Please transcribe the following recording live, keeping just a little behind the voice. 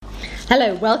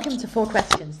Hello, welcome to 4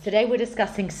 Questions. Today we're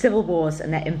discussing civil wars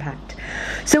and their impact.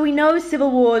 So we know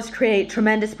civil wars create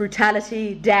tremendous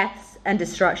brutality, deaths, and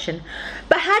destruction.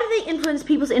 But how do they influence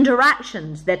people's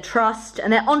interactions, their trust,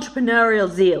 and their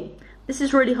entrepreneurial zeal? This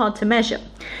is really hard to measure.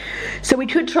 So we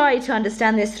could try to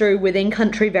understand this through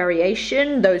within-country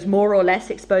variation, those more or less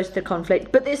exposed to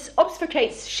conflict, but this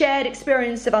obfuscates shared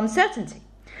experience of uncertainty.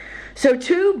 So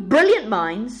 2 brilliant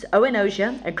minds, Owen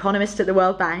Osier, economist at the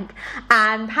World Bank,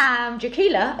 and Pam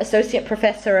Jakila, associate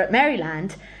professor at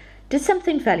Maryland, did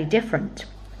something fairly different.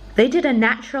 They did a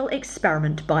natural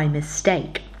experiment by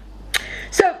mistake.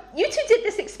 So you two did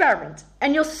this experiment,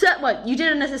 and you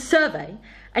did it as a survey,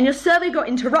 and your survey got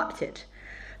interrupted.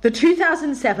 The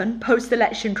 2007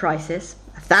 post-election crisis,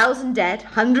 1,000 dead,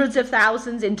 hundreds of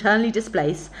thousands internally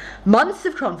displaced, months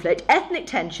of conflict, ethnic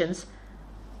tensions,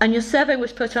 and your survey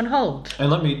was put on hold. And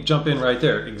let me jump in right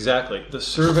there. Exactly. The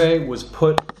survey was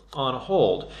put on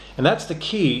hold. And that's the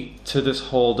key to this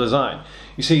whole design.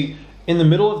 You see, in the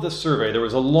middle of the survey, there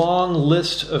was a long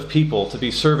list of people to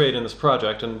be surveyed in this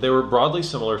project, and they were broadly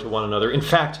similar to one another. In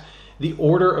fact, the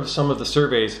order of some of the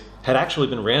surveys had actually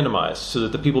been randomized so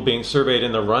that the people being surveyed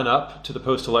in the run-up to the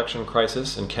post-election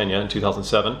crisis in Kenya in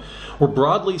 2007 were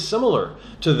broadly similar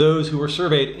to those who were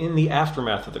surveyed in the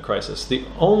aftermath of the crisis. The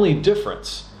only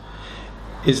difference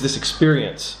is this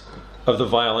experience of the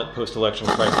violent post-election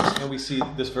crisis, and we see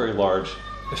this very large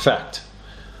effect.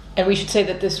 And we should say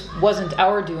that this wasn't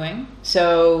our doing.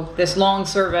 So this long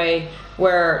survey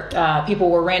where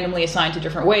people were randomly assigned to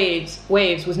different waves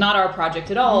was not our project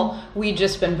at all. We'd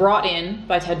just been brought in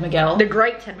by Ted Miguel. The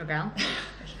great Ted Miguel.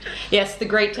 Yes, the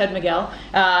great Ted Miguel,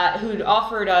 who'd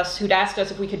asked us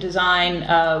if we could design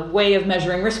a way of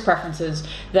measuring risk preferences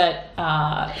that...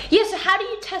 So how do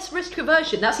you test risk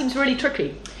aversion? That seems really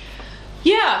tricky.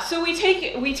 Yeah, so we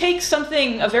take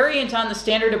a variant on the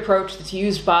standard approach that's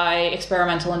used by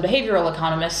experimental and behavioral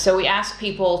economists. So we ask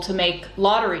people to make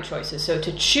lottery choices, so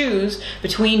to choose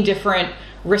between different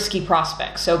risky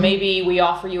prospects. So maybe we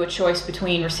offer you a choice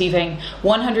between receiving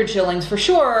 100 shillings for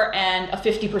sure and a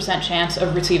 50% chance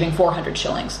of receiving 400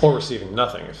 shillings. Or receiving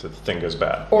nothing if the thing goes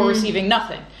bad. Or receiving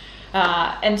nothing.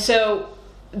 And so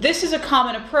this is a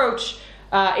common approach.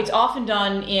 It's often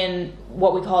done in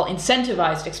what we call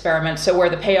incentivized experiments, so where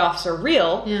the payoffs are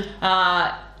real.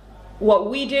 Yeah.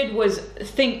 What we did was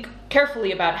think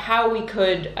carefully about how we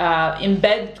could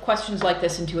embed questions like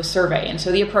this into a survey. And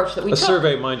so the approach that we took... A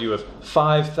survey, mind you, of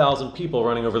 5,000 people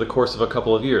running over the course of a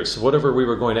couple of years. So whatever we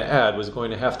were going to add was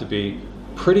going to have to be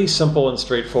pretty simple and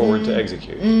straightforward to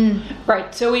execute.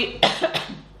 Right. So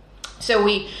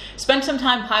we spent some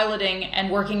time piloting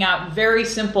and working out very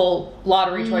simple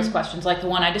lottery choice questions like the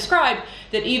one I described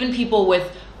that even people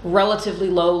with relatively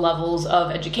low levels of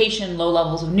education, low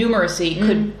levels of numeracy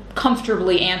could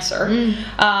comfortably answer.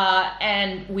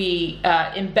 And we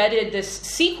embedded this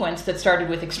sequence that started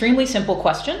with extremely simple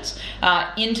questions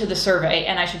into the survey.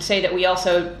 And I should say that we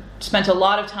also spent a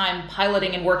lot of time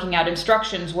piloting and working out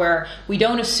instructions where we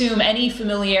don't assume any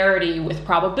familiarity with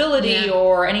probability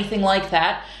or anything like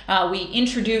that. We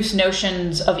introduce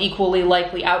notions of equally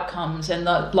likely outcomes in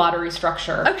the lottery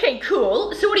structure. Okay,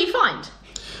 cool. So what do you find?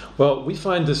 Well, we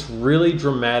find this really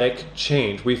dramatic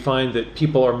change. We find that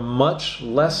people are much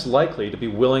less likely to be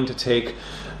willing to take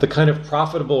the kind of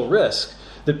profitable risk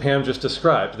that Pam just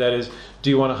described. That is, do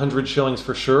you want 100 shillings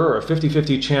for sure or a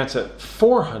 50-50 chance at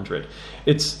 400?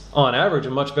 It's, on average,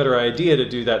 a much better idea to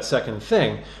do that second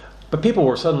thing. But people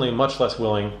were suddenly much less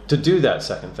willing to do that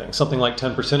second thing, something like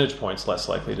 10 percentage points less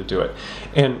likely to do it.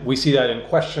 And we see that in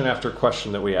question after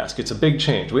question that we ask. It's a big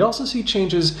change. We also see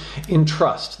changes in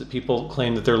trust, that people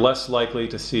claim that they're less likely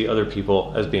to see other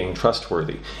people as being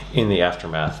trustworthy in the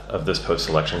aftermath of this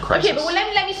post-election crisis. Okay, but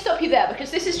let me stop you there,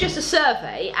 because this is just a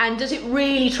survey, and does it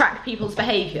really track people's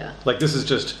behavior? Like, this is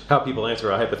just how people answer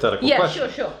a hypothetical question.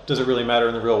 Yeah, sure. Does it really matter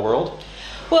in the real world?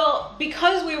 Well,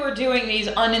 because we were doing these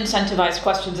unincentivized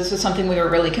questions, this was something we were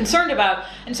really concerned about.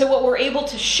 And so what we're able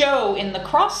to show in the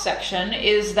cross-section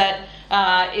is that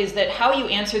how you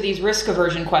answer these risk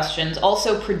aversion questions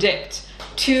also predict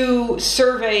two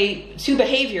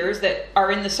behaviors that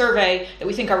are in the survey that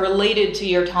we think are related to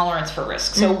your tolerance for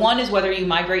risk. So one is whether you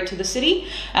migrate to the city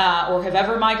or have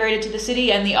ever migrated to the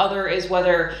city, and the other is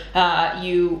whether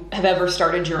you have ever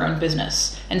started your own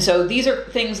business. And so these are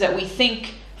things that we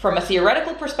think from a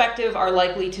theoretical perspective, are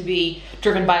likely to be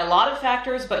driven by a lot of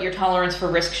factors, but your tolerance for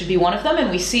risk should be one of them. And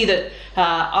we see that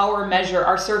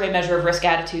our survey measure of risk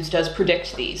attitudes does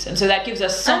predict these. And so that gives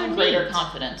us some greater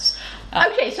confidence.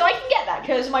 Okay, so I can get that,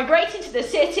 because migrating to the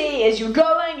city is you're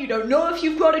going, you don't know if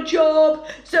you've got a job,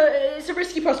 so it's a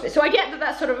risky prospect. So I get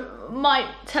that sort of might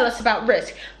tell us about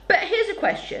risk. But here's a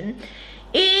question.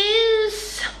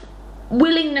 Is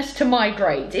willingness to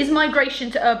migrate, is migration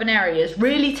to urban areas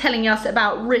really telling us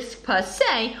about risk per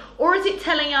se, or is it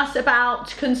telling us about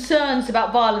concerns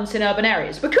about violence in urban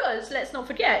areas? Because let's not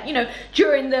forget,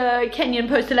 during the Kenyan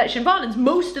post-election violence,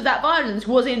 most of that violence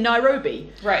was in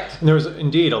Nairobi. Right. And there was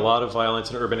indeed a lot of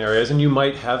violence in urban areas, and you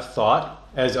might have thought,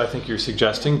 as I think you're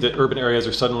suggesting, that urban areas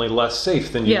are suddenly less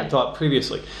safe than you thought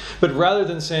previously. But rather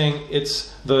than saying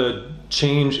it's the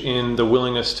change in the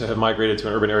willingness to have migrated to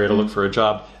an urban area to look for a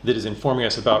job that is informing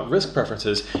us about risk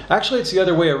preferences, actually it's the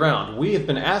other way around. We have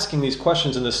been asking these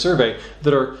questions in this survey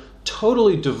that are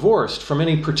totally divorced from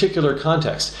any particular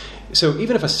context. So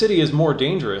even if a city is more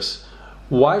dangerous,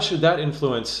 why should that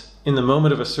influence, in the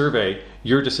moment of a survey,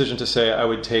 your decision to say, I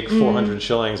would take 400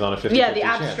 shillings on a 50-50 the chance?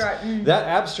 abstract. That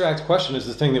abstract question is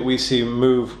the thing that we see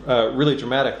move really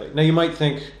dramatically. Now, you might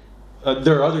think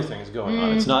there are other things going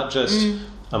on. It's not just,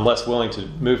 I'm less willing to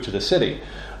move to the city.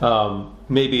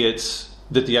 Maybe it's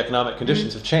that the economic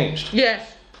conditions have changed.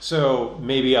 Yes. So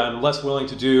maybe I'm less willing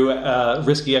to do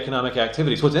risky economic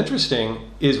activities. What's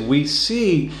interesting is we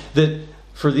see that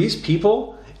for these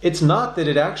people, it's not that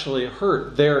it actually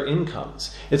hurt their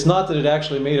incomes. It's not that it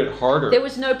actually made it harder. There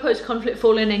was no post-conflict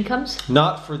fall in incomes?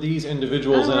 Not for these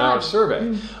individuals in our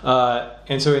survey.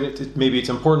 And so maybe it's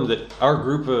important that our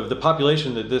group of the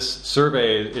population that this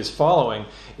survey is following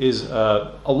is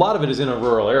a lot of it is in a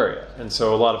rural area. And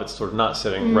so a lot of it's sort of not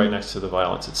sitting right next to the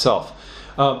violence itself.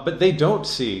 But they don't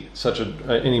see such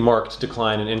any marked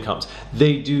decline in incomes.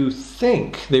 They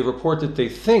report that they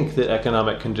think that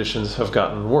economic conditions have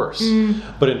gotten worse.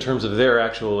 But in terms of their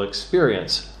actual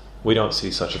experience, we don't see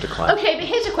such a decline. Okay, but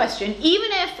here's a question. Even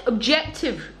if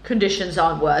objective conditions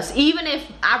aren't worse, even if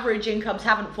average incomes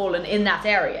haven't fallen in that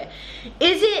area,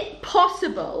 is it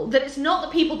possible that it's not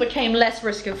that people became less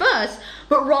risk averse,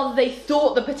 but rather they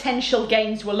thought the potential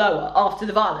gains were lower after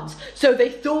the violence? So they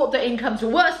thought that incomes were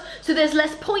worse, so there's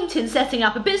less point in setting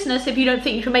up a business if you don't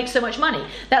think you can make so much money.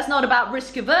 That's not about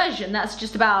risk aversion, that's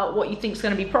just about what you think is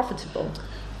going to be profitable.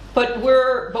 But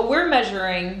we're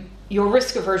measuring your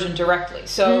risk aversion directly.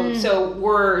 So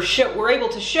we're able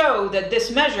to show that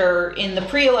this measure in the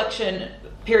pre-election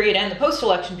period and the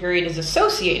post-election period is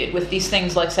associated with these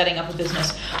things like setting up a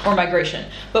business or migration.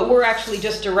 But we're actually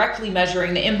just directly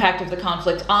measuring the impact of the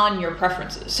conflict on your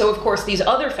preferences. So of course these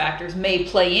other factors may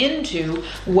play into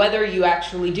whether you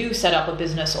actually do set up a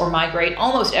business or migrate.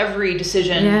 Almost every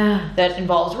decision that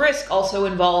involves risk also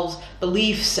involves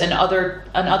beliefs and other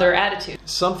attitudes.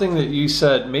 Something that you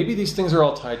said, maybe these things are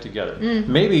all tied together.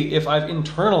 Maybe if I've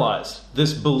internalized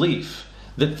this belief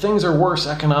that things are worse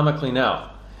economically now,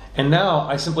 and now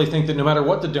I simply think that no matter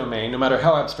what the domain, no matter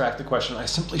how abstract the question, I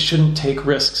simply shouldn't take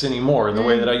risks anymore in the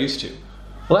way that I used to.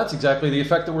 Well, that's exactly the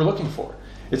effect that we're looking for.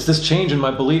 It's this change in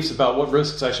my beliefs about what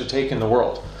risks I should take in the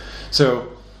world.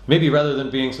 So maybe rather than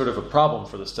being sort of a problem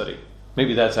for the study,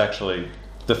 maybe that's actually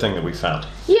the thing that we found.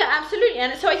 Yeah, absolutely.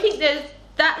 And so I think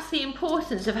that's the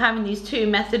importance of having these two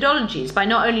methodologies, by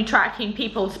not only tracking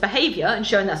people's behavior and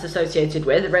showing that's associated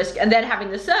with risk, and then having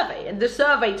the survey. And the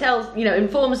survey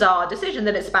informs our decision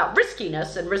that it's about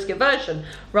riskiness and risk aversion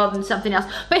rather than something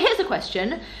else. But here's a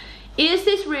question. Is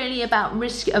this really about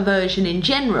risk aversion in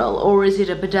general, or is it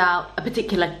about a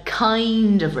particular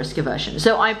kind of risk aversion?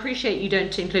 So I appreciate you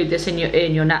don't include this in your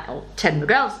Ted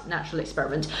McGrail's natural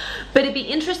experiment, but it'd be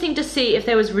interesting to see if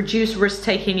there was reduced risk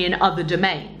taking in other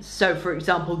domains. So, for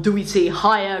example, do we see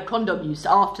higher condom use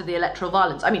after the electoral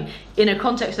violence? I mean, in a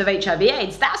context of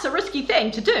HIV/AIDS, that's a risky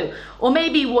thing to do. Or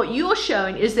maybe what you're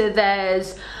showing is that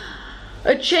there's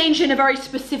a change in a very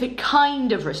specific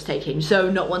kind of risk-taking,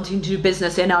 so not wanting to do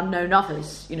business in unknown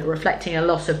others, reflecting a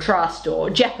loss of trust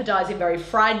or jeopardizing very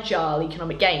fragile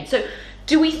economic gain. So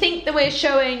do we think that we're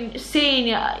seeing,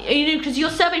 because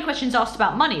your survey questions asked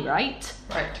about money, right?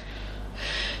 Right.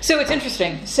 So it's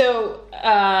interesting. So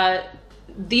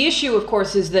the issue, of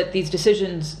course, is that these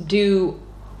decisions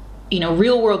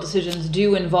real-world decisions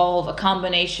do involve a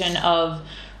combination of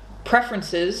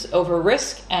preferences over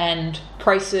risk and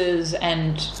prices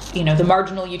and the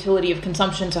marginal utility of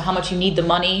consumption, so how much you need the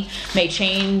money may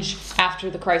change after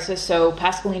the crisis. So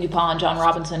Pascaline Dupont and John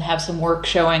Robinson have some work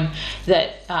showing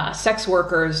that sex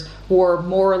workers were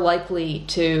more likely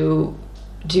to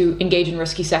to engage in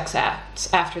risky sex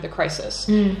acts after the crisis,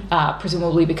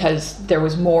 presumably because there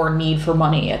was more need for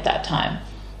money at that time.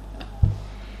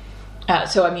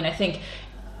 So, I mean, I think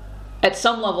at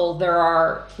some level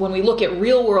when we look at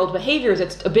real world behaviors,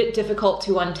 it's a bit difficult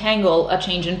to untangle a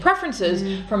change in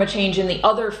preferences from a change in the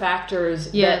other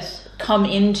factors that come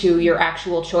into your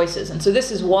actual choices. And so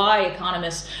this is why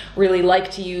economists really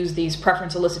like to use these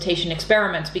preference elicitation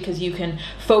experiments, because you can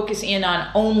focus in on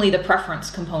only the preference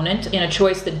component in a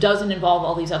choice that doesn't involve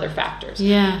all these other factors.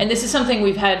 Yeah. And this is something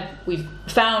we've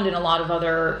found in a lot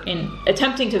of in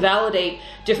attempting to validate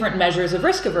different measures of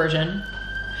risk aversion,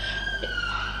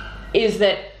 is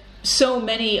that so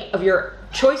many of your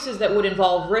choices that would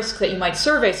involve risk that you might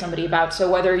survey somebody about, so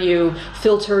whether you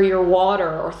filter your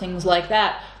water or things like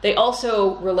that, they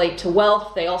also relate to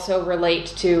wealth, they also relate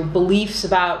to beliefs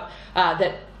about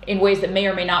that in ways that may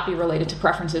or may not be related to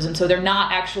preferences, and so they're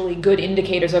not actually good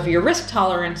indicators of your risk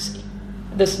tolerance,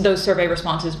 those survey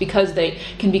responses, because they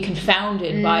can be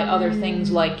confounded by other things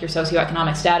like your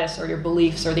socioeconomic status or your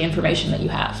beliefs or the information that you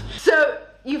have. So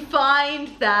you find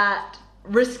that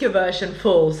risk aversion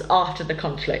falls after the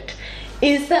conflict.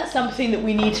 Is that something that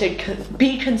we need to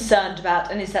be concerned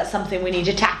about, and is that something we need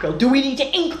to tackle? Do we need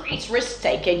to increase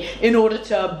risk-taking in order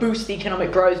to boost the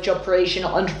economic growth, job creation, or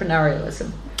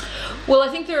entrepreneurialism? Well, I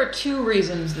think there are two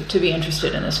reasons to be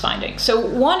interested in this finding. So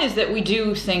one is that we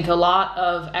do think a lot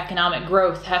of economic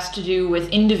growth has to do with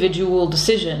individual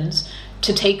decisions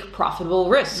to take profitable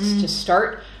risks, to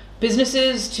start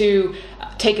businesses, to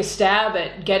take a stab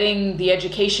at getting the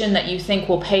education that you think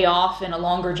will pay off in a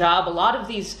longer job. A lot of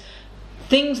these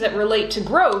things that relate to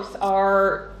growth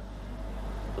are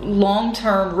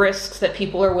long-term risks that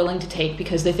people are willing to take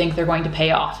because they think they're going to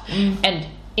pay off. And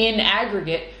in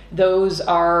aggregate, those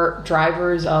are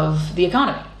drivers of the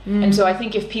economy. And so I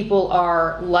think if people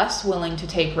are less willing to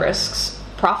take risks,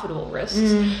 profitable risks,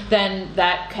 then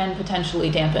that can potentially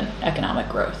dampen economic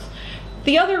growth.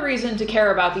 The other reason to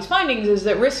care about these findings is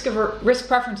that risk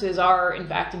preferences are, in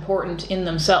fact, important in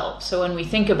themselves. So when we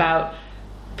think about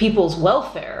people's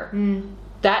welfare,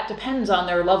 that depends on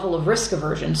their level of risk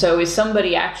aversion. So is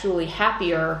somebody actually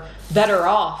happier, better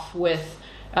off with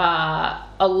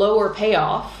a lower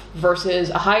payoff versus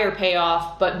a higher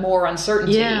payoff but more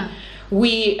uncertainty? Yeah.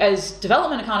 We, as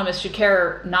development economists, should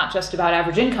care not just about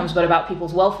average incomes, but about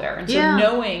people's welfare. And so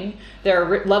knowing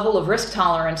their level of risk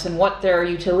tolerance and what their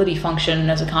utility function,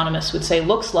 as economists would say,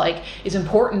 looks like is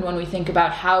important when we think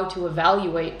about how to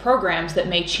evaluate programs that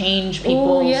may change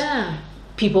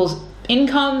people's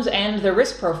incomes and their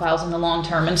risk profiles in the long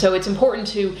term. And so it's important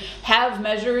to have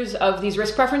measures of these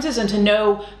risk preferences and to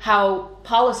know how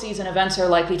policies and events are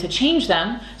likely to change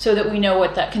them, so that we know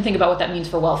can think about what that means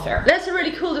for welfare. That's a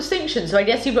really cool distinction. So I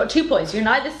guess you've got 2 points. You can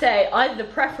either say either the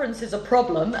preference is a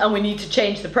problem and we need to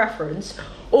change the preference,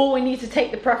 or we need to take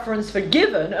the preference for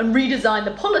given and redesign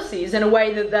the policies in a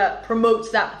way that promotes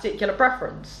that particular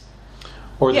preference.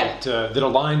 Or that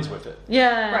aligns with it.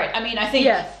 Yeah. Right. I mean, I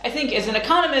think as an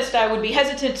economist, I would be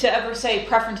hesitant to ever say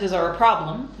preferences are a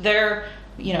problem. They're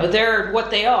what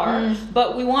they are,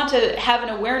 but we want to have an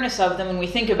awareness of them when we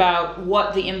think about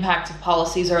what the impact of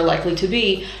policies are likely to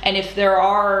be, and if there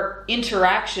are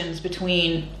interactions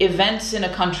between events in a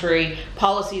country,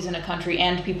 policies in a country,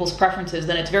 and people's preferences,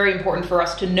 then it's very important for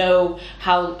us to know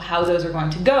how those are going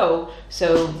to go,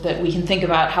 so that we can think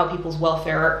about how people's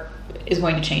welfare is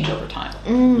going to change over time.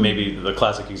 Maybe the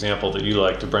classic example that you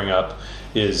like to bring up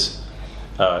is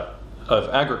of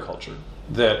agriculture,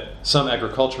 that some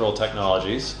agricultural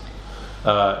technologies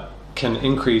can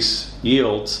increase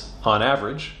yields on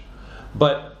average,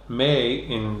 but may,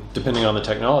 depending on the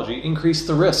technology, increase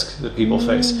the risk that people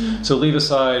face. So leave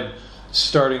aside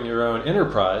starting your own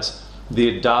enterprise,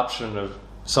 the adoption of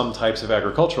some types of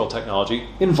agricultural technology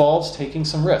involves taking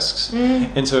some risks.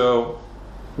 And so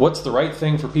what's the right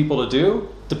thing for people to do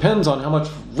depends on how much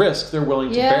risk they're willing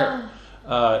to bear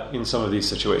in some of these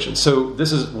situations. So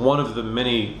this is one of the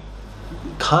many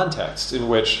contexts in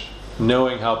which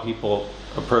knowing how people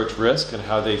approach risk and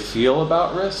how they feel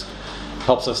about risk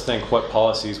helps us think what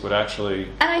policies would actually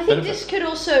And I think benefit. this could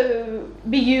also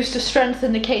be used to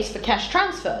strengthen the case for cash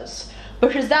transfers,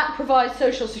 because that provides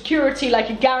social security, like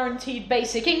a guaranteed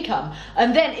basic income.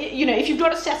 And then, if you've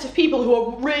got a set of people who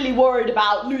are really worried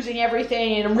about losing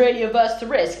everything and really averse to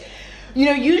risk,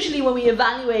 usually when we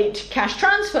evaluate cash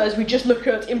transfers, we just look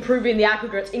at improving the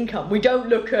aggregate income. We don't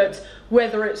look at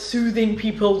whether it's soothing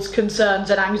people's concerns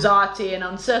and anxiety and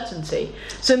uncertainty.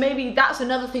 So maybe that's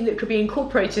another thing that could be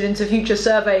incorporated into future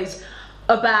surveys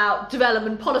about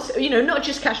development policy, not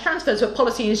just cash transfers, but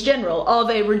policy in general. Are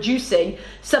they reducing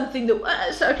something that,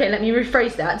 let me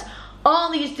rephrase that.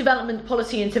 are these development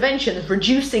policy interventions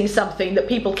reducing something that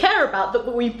people care about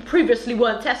that we previously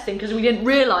weren't testing because we didn't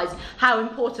realise how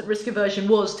important risk aversion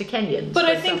was to Kenyans? But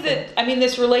I think that,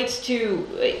 this relates to,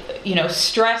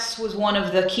 stress was one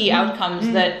of the key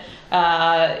outcomes that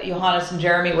Johannes and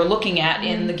Jeremy were looking at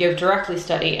in the Give Directly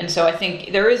study. And so I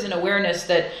think there is an awareness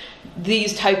that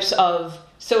these types of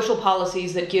social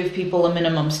policies that give people a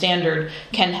minimum standard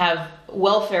can have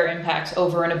welfare impacts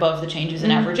over and above the changes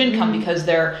in average income because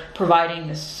they're providing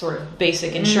this sort of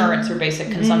basic insurance or basic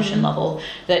consumption level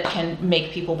that can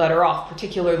make people better off,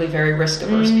 particularly very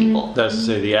risk-averse people. That is to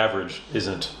say, the average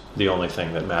isn't the only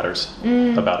thing that matters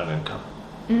about an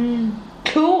income.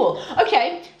 Cool.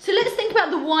 Okay, so let's think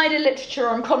about the wider literature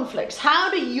on conflicts. How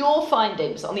do your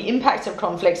findings on the impacts of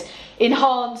conflicts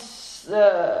enhance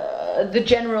the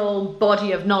general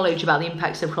body of knowledge about the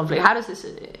impacts of conflict? How does this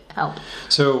help?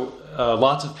 So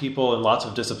lots of people in lots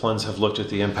of disciplines have looked at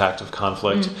the impact of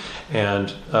conflict and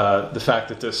the fact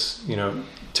that this,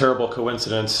 terrible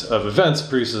coincidence of events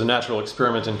produces a natural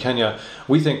experiment in Kenya,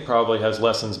 we think probably has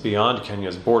lessons beyond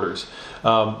Kenya's borders.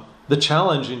 The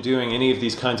challenge in doing any of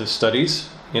these kinds of studies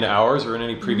in ours or in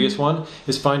any previous one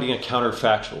is finding a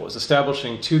counterfactual, is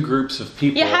establishing two groups of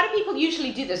people. Yeah, how do people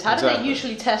usually do this? How do they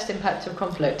usually test impacts of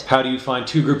conflict? How do you find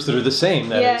two groups that are the same,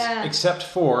 that is, except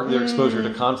for their exposure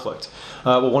to conflict?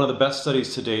 Well, one of the best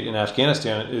studies to date in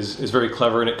Afghanistan is very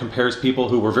clever, and it compares people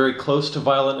who were very close to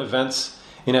violent events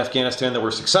in Afghanistan that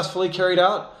were successfully carried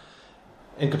out,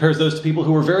 and compares those to people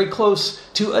who were very close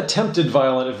to attempted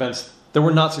violent events that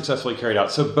were not successfully carried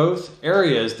out. So both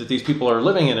areas that these people are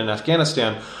living in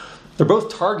Afghanistan, they're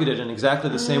both targeted in exactly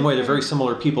the same way. They're very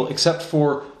similar people, except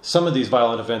for some of these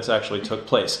violent events actually took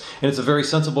place. And it's a very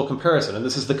sensible comparison. And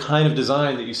this is the kind of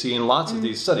design that you see in lots of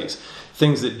these studies.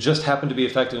 Things that just happen to be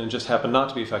affected and just happen not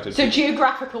to be affected. So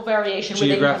geographical variation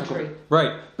within the country.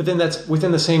 Right. But then that's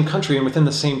within the same country and within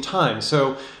the same time.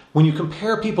 So when you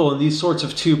compare people in these sorts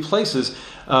of two places,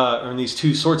 or in these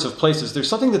two sorts of places, there's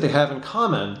something that they have in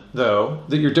common, though,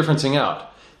 that you're differencing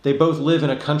out. They both live in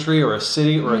a country or a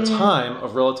city or a time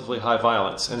of relatively high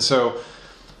violence. And so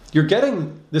you're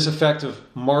getting this effect of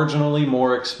marginally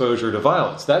more exposure to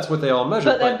violence. That's what they all measure.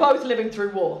 But they're both living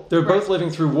through war. They're both living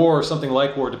through war or something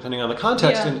like war, depending on the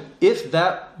context. And if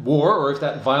that war or if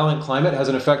that violent climate has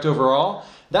an effect overall,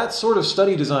 that sort of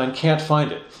study design can't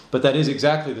find it. But that is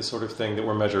exactly the sort of thing that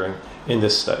we're measuring in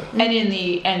this study. And in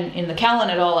the Callan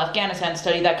et al. Afghanistan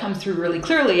study, that comes through really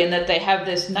clearly in that they have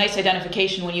this nice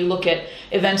identification when you look at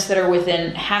events that are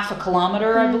within half a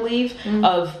kilometer, I believe,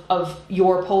 of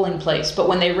your polling place. But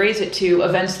when they raise it to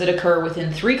events that occur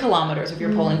within 3 kilometers of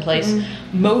your polling place,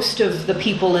 most of the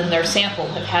people in their sample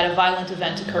have had a violent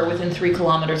event occur within 3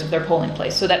 kilometers of their polling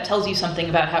place. So that tells you something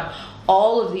about how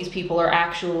all of these people are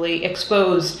actually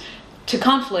exposed to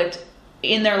conflict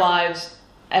in their lives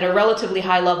at a relatively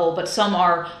high level, but some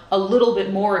are a little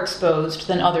bit more exposed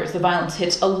than others. The violence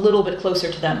hits a little bit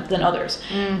closer to them than others.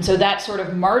 So that sort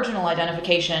of marginal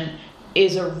identification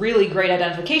is a really great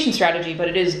identification strategy, but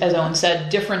it is, as Owen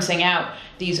said, differencing out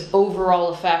these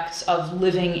overall effects of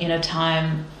living in a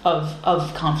time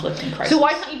of conflict and crisis. So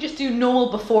why can't you just do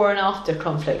normal before and after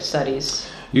conflict studies?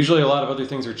 Usually a lot of other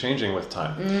things are changing with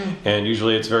time. And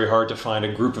usually it's very hard to find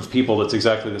a group of people that's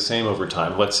exactly the same over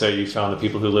time. Let's say you found the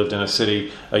people who lived in a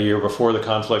city a year before the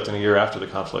conflict and a year after the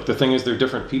conflict. The thing is, they're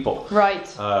different people. Right.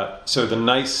 So the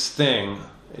nice thing,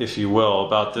 if you will,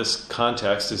 about this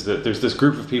context is that there's this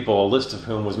group of people, a list of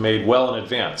whom was made well in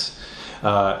advance.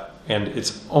 And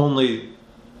it's only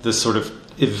this sort of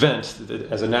event,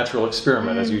 as a natural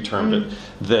experiment, as you termed it,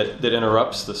 that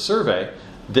interrupts the survey,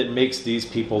 that makes these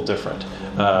people different.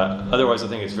 Otherwise, I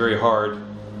think it's very hard,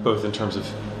 both in terms of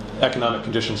economic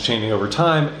conditions changing over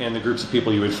time and the groups of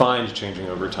people you would find changing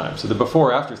over time. So the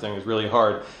before-after thing is really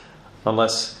hard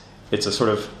unless it's a sort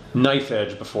of knife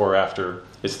edge before-after.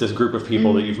 It's this group of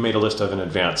people that you've made a list of in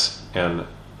advance, and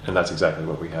that's exactly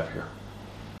what we have here.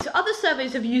 So other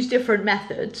surveys have used different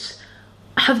methods.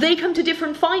 Have they come to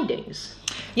different findings?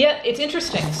 Yeah, it's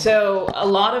interesting. So a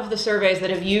lot of the surveys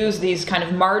that have used these kind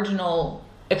of marginal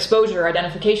exposure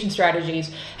identification strategies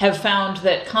have found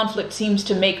that conflict seems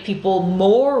to make people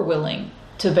more willing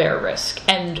to bear risk.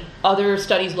 And other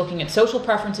studies looking at social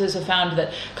preferences have found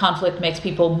that conflict makes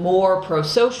people more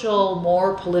pro-social,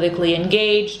 more politically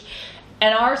engaged.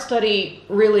 And our study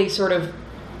really sort of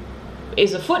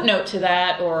is a footnote to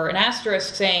that, or an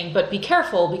asterisk saying, but be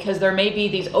careful, because there may be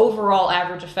these overall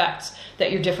average effects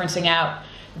that you're differencing out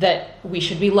that we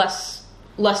should be less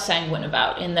sanguine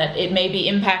about, in that it may be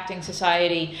impacting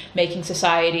society, making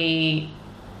society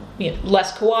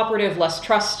less cooperative, less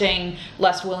trusting,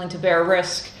 less willing to bear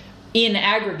risk, in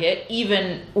aggregate,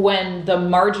 even when the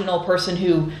marginal person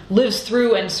who lives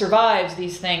through and survives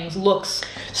these things looks...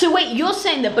 So wait, you're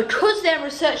saying that because their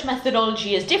research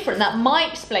methodology is different, that might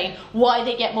explain why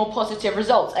they get more positive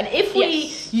results. And if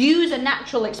we use a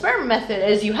natural experiment method,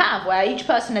 as you have, where each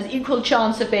person has equal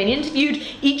chance of being interviewed,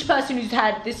 each person who's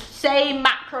had this same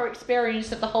macro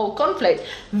experience of the whole conflict,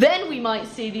 then we might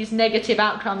see these negative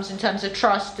outcomes in terms of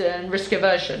trust and risk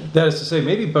aversion. That is to say,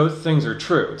 maybe both things are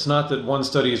true. It's not that one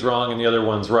study is wrong and the other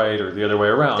one's right, or the other way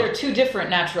around. They're two different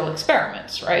natural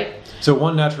experiments, right? So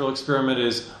one natural experiment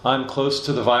is I'm close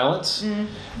to the violence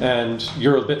and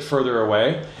you're a bit further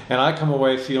away, and I come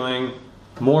away feeling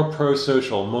more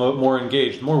pro-social, more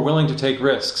engaged, more willing to take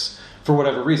risks for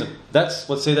whatever reason.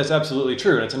 Let's say that's absolutely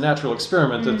true, and it's a natural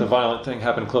experiment that the violent thing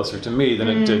happened closer to me than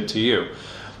it did to you.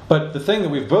 But the thing that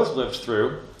we've both lived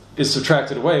through is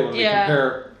subtracted away when we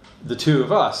compare the two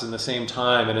of us in the same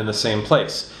time and in the same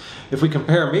place. If we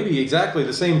compare maybe exactly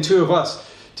the same two of us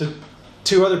to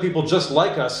two other people just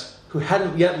like us who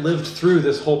hadn't yet lived through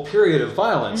this whole period of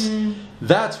violence,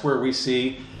 that's where we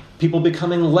see people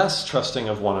becoming less trusting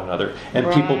of one another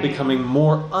and people becoming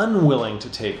more unwilling to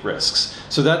take risks.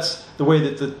 So that's the way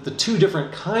that the two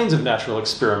different kinds of natural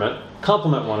experiment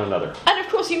complement one another. And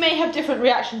of course you may have different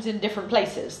reactions in different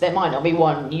places. There might not be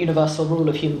one universal rule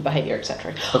of human behaviour,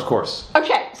 etc. Of course.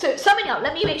 Okay, so summing up,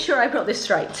 let me make sure I've got this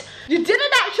straight. You did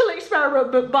an actual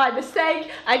experiment but by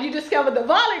mistake, and you discovered that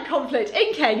violent conflict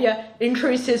in Kenya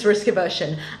increases risk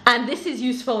aversion. And this is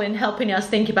useful in helping us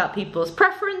think about people's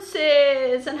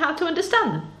preferences and how to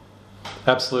understand them.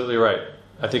 Absolutely right.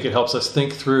 I think it helps us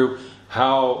think through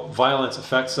how violence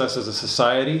affects us as a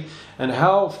society and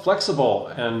how flexible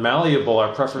and malleable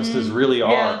our preferences really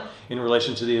are in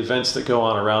relation to the events that go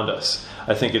on around us.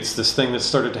 I think it's this thing that's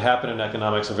started to happen in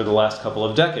economics over the last couple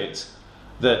of decades,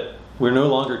 that we're no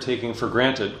longer taking for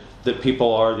granted that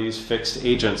people are these fixed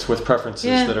agents with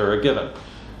preferences that are a given.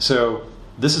 So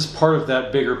this is part of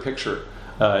that bigger picture.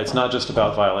 It's not just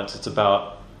about violence, it's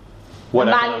about what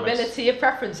malleability of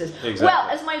preferences. Exactly. Well,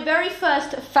 as my very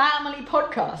first family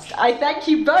podcast, I thank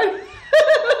you both,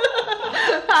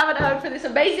 Pam and Owen, for this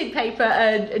amazing paper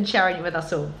and sharing it with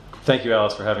us all. Thank you,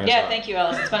 Alice, for having us on. Yeah, thank you,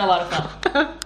 Alice. It's been a lot of fun.